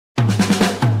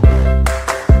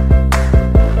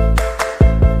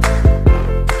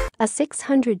A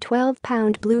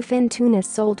 612-pound bluefin tuna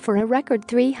sold for a record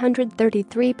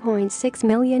 333.6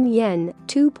 million yen,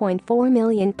 2.4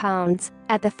 million pounds,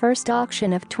 at the first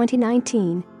auction of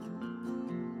 2019.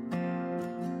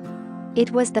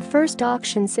 It was the first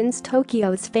auction since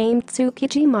Tokyo's famed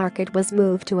Tsukiji market was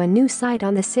moved to a new site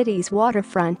on the city's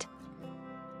waterfront.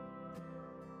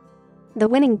 The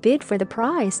winning bid for the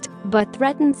prized but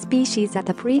threatened species at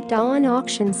the pre-dawn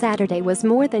auction Saturday was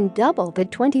more than double the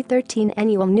 2013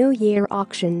 annual New Year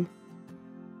auction.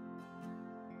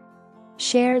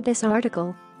 Share this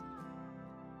article.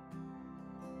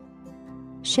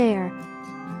 Share.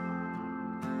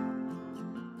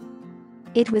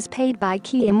 It was paid by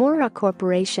Kiyomura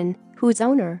Corporation, whose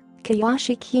owner,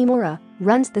 Kiyoshi Kimura,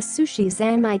 runs the Sushi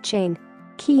Zanmai chain.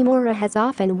 Kimura has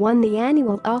often won the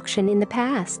annual auction in the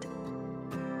past.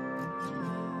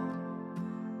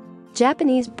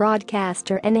 Japanese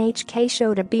broadcaster NHK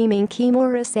showed a beaming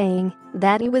Kimura saying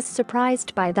that he was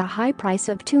surprised by the high price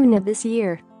of tuna this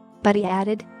year. But he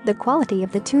added, "The quality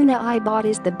of the tuna I bought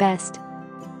is the best."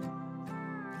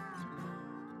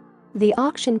 The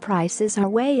auction prices are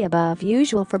way above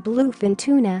usual for bluefin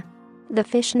tuna. The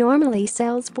fish normally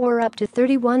sells for up to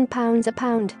 £31 a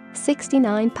pound,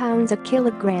 £69 a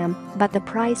kilogram, but the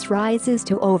price rises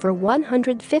to over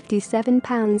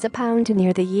 £157 a pound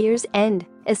near the year's end,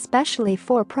 especially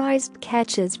for prized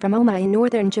catches from Oma in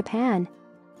northern Japan.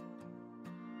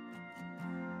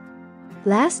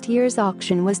 Last year's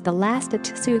auction was the last at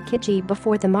Tsukiji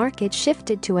before the market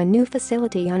shifted to a new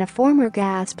facility on a former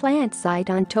gas plant site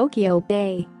on Tokyo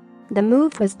Bay. The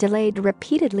move was delayed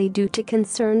repeatedly due to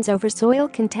concerns over soil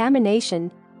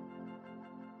contamination.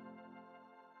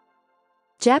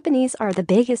 Japanese are the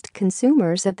biggest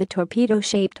consumers of the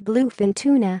torpedo-shaped bluefin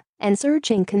tuna, and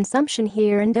surging consumption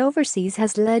here and overseas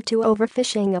has led to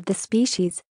overfishing of the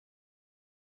species.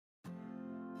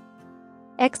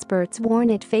 Experts warn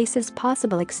it faces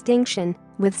possible extinction,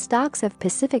 with stocks of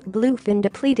Pacific bluefin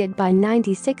depleted by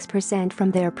 96%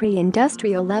 from their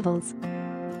pre-industrial levels.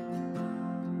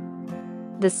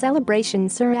 The celebration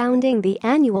surrounding the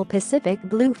annual Pacific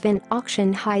bluefin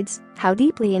auction hides how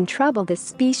deeply in trouble this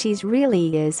species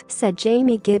really is, said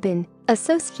Jamie Gibbon,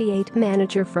 Associate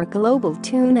Manager for Global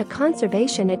Tuna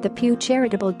Conservation at the Pew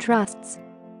Charitable Trusts.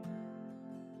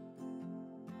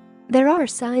 There are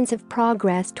signs of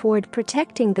progress toward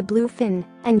protecting the bluefin,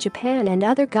 and Japan and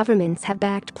other governments have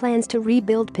backed plans to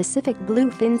rebuild Pacific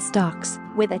bluefin stocks,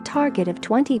 with a target of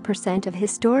 20% of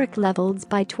historic levels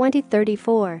by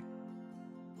 2034.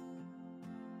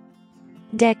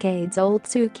 Decades-old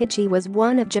Tsukiji was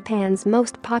one of Japan's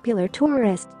most popular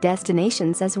tourist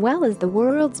destinations as well as the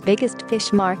world's biggest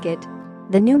fish market.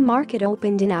 The new market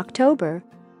opened in October.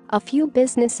 A few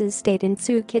businesses stayed in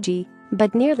Tsukiji,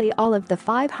 but nearly all of the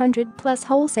 500-plus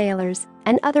wholesalers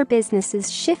and other businesses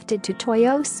shifted to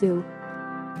Toyosu.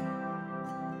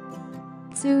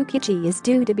 Tsukiji is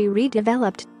due to be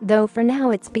redeveloped, though for now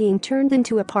it's being turned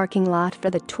into a parking lot for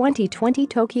the 2020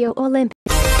 Tokyo Olympics.